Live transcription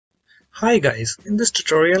Hi guys, in this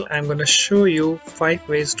tutorial I'm going to show you 5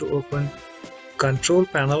 ways to open control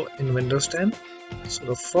panel in Windows 10. So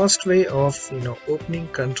the first way of opening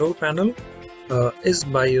control panel is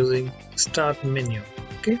by using start menu.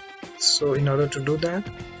 Okay, so in order to do that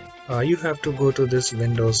you have to go to this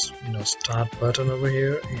Windows start button over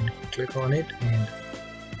here and click on it, and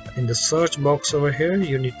in the search box over here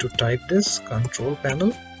you need to type this control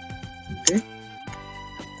panel. Okay,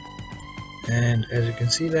 and as you can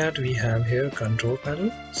see that we have here control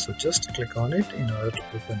panel, so just click on it in order to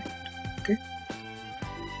open it. Okay,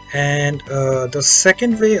 and the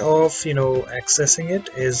second way of accessing it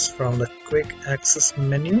is from the quick access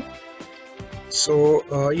menu.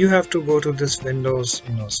 So you have to go to this Windows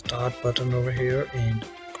start button over here and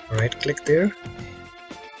right click there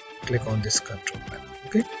and click on this control panel.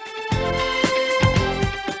 Okay,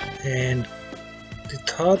 and the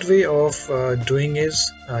third way of doing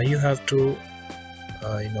is you have to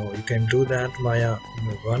you can do that via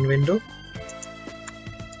run window.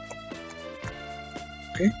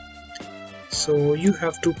 Okay, so you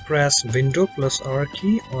have to press Window plus R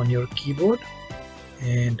key on your keyboard,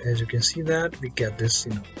 and as you can see that we get this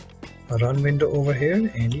a run window over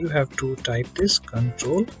here, and you have to type this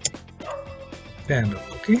control panel.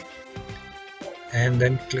 Okay, and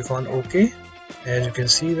then click on OK. As you can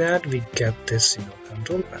see that we get this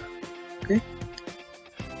control panel. Okay,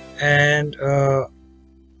 and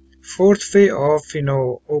fourth way of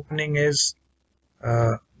opening is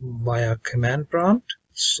via command prompt.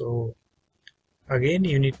 So again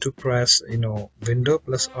you need to press Window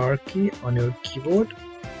plus R key on your keyboard,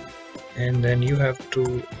 and then you have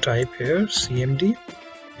to type here CMD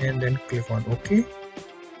and then click on OK,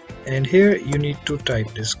 and here you need to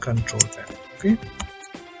type this control panel. Okay,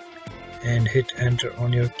 and hit enter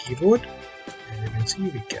on your keyboard. As you can see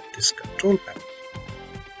we get this control panel.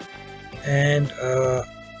 And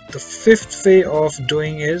the fifth way of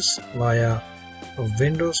doing is via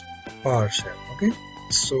Windows PowerShell. Okay,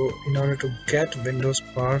 so in order to get Windows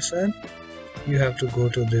PowerShell you have to go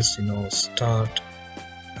to this start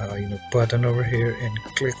button over here and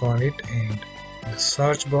click on it, and in the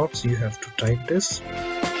search box you have to type this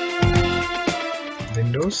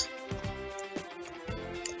Windows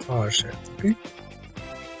PowerShell. Okay,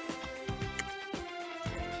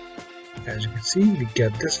 as you can see we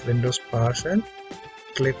get this Windows PowerShell.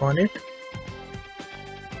 Click on it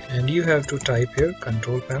and you have to type here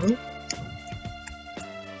control panel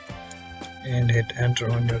and hit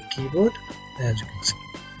enter on your keyboard. As you can see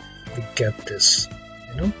we get this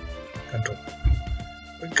control panel.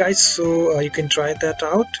 But guys, so you can try that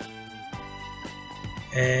out,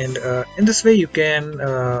 and in this way you can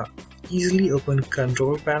easily open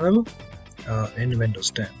control panel in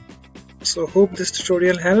Windows 10. So hope this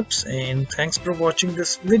tutorial helps, and thanks for watching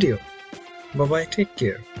this video. Bye bye, take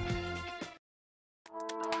care.